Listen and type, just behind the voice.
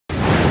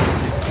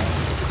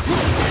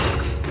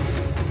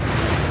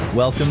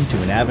Welcome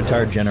to an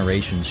Avatar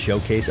Generations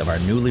showcase of our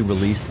newly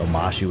released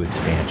Omashu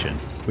expansion.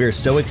 We are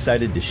so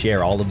excited to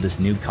share all of this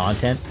new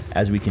content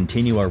as we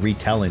continue our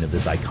retelling of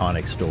this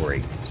iconic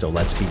story. So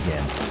let's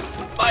begin.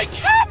 My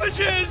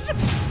cabbages!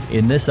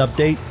 In this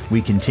update, we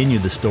continue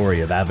the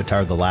story of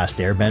Avatar: The Last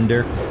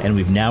Airbender, and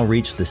we've now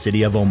reached the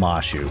city of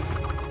Omashu.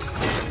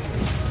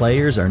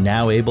 Players are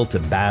now able to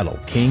battle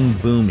King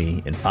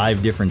Bumi in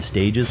 5 different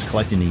stages,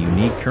 collecting a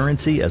unique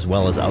currency as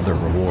well as other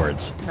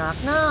rewards. Knock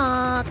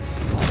knock!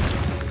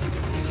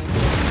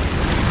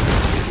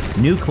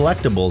 New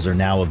collectibles are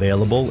now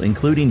available,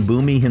 including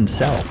Bumi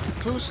himself,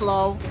 Too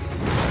slow.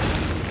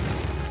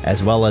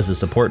 as well as a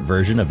support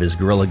version of his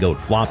gorilla goat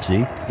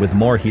Flopsy, with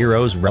more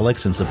heroes,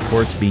 relics, and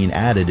supports being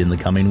added in the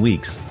coming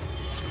weeks.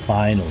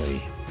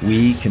 Finally,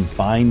 we can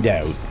find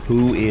out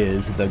who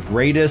is the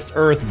greatest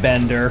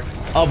earthbender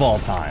of all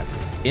time.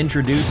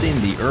 Introducing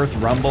the Earth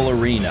Rumble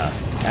Arena,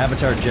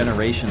 Avatar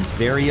Generations'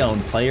 very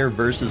own player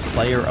versus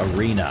player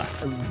arena.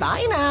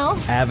 Bye now.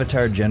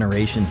 Avatar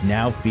Generations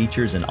now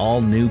features an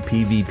all-new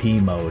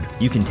PvP mode.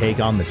 You can take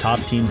on the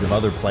top teams of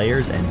other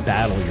players and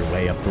battle your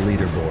way up the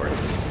leaderboard.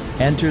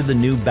 Enter the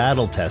new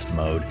Battle Test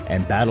mode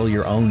and battle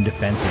your own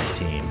defensive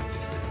team.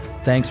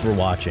 Thanks for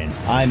watching.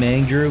 I'm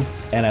Andrew,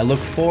 and I look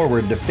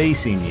forward to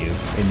facing you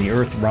in the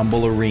Earth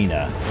Rumble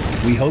Arena.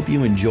 We hope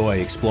you enjoy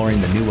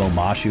exploring the new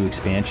Omashu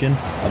expansion,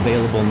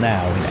 available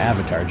now in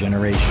Avatar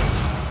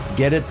Generations.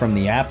 Get it from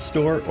the App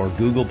Store or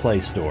Google Play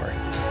Store.